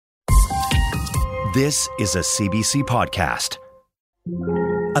This is a CBC podcast.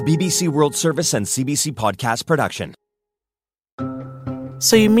 A BBC World Service and CBC podcast production.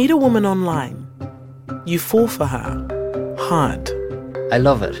 So you meet a woman online. You fall for her. Hard. I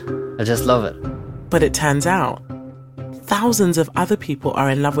love it. I just love it. But it turns out, thousands of other people are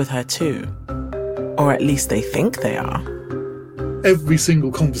in love with her too. Or at least they think they are. Every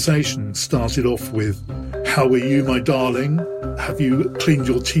single conversation started off with, "How are you, my darling? Have you cleaned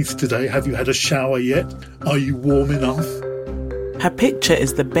your teeth today? Have you had a shower yet? Are you warm enough?" Her picture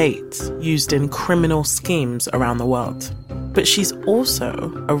is the bait used in criminal schemes around the world. But she's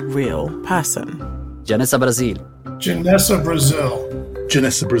also a real person. Janessa, Brazil. Janessa, Brazil.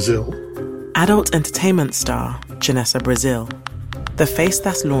 Janessa, Brazil. Adult entertainment star Janessa Brazil. The face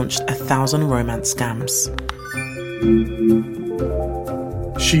that's launched 1,000 romance scams.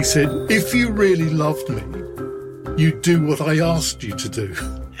 She said, "If you really loved me, you'd do what I asked you to do."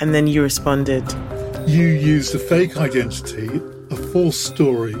 And then you responded, "You used a fake identity, a false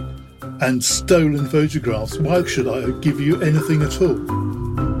story, and stolen photographs. Why should I give you anything at all?"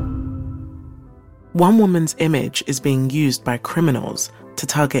 One woman's image is being used by criminals to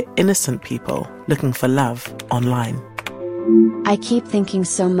target innocent people looking for love online. I keep thinking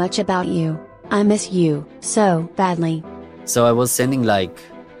so much about you. I miss you so badly. So I was sending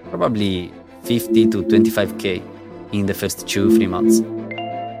probably 50 to 25K in the first 2-3 months.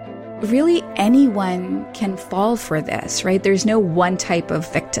 Really, anyone can fall for this, right? There's no one type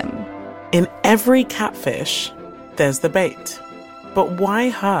of victim. In every catfish, there's the bait. But why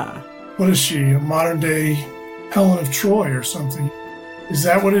her? What is she, a modern-day Helen of Troy or something? Is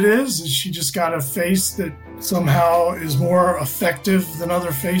that what it is? Has she just got a face that somehow is more effective than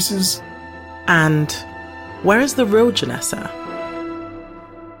other faces? And where is the real Janessa?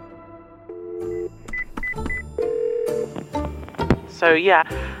 So yeah,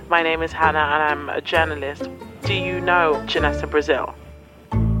 my name is Hannah and I'm a journalist. Do you know Janessa Brazil?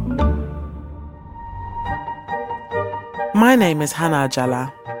 My name is Hannah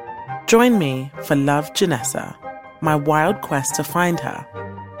Ajala. Join me for Love Janessa, my wild quest to find her,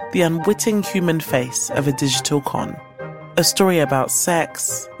 the unwitting human face of a digital con. A story about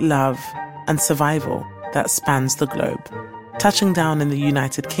sex, love, and survival that spans the globe, touching down in the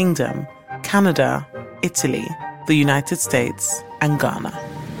United Kingdom, Canada, Italy, the United States, and Ghana.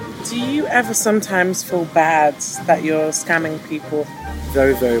 Do you ever sometimes feel bad that you're scamming people?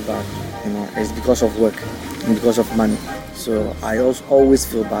 Very, very bad. It's because of work and because of money. So I also always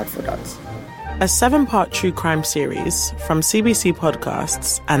feel bad for that. A 7-part true crime series from CBC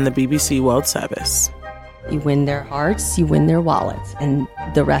Podcasts and the BBC World Service. You win their hearts, you win their wallets, and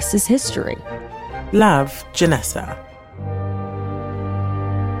the rest is history. Love, Janessa.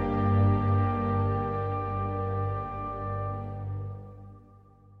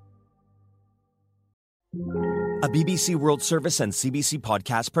 A BBC World Service and CBC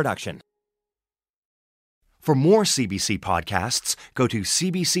podcast production. For more CBC podcasts, go to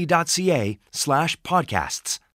cbc.ca/podcasts.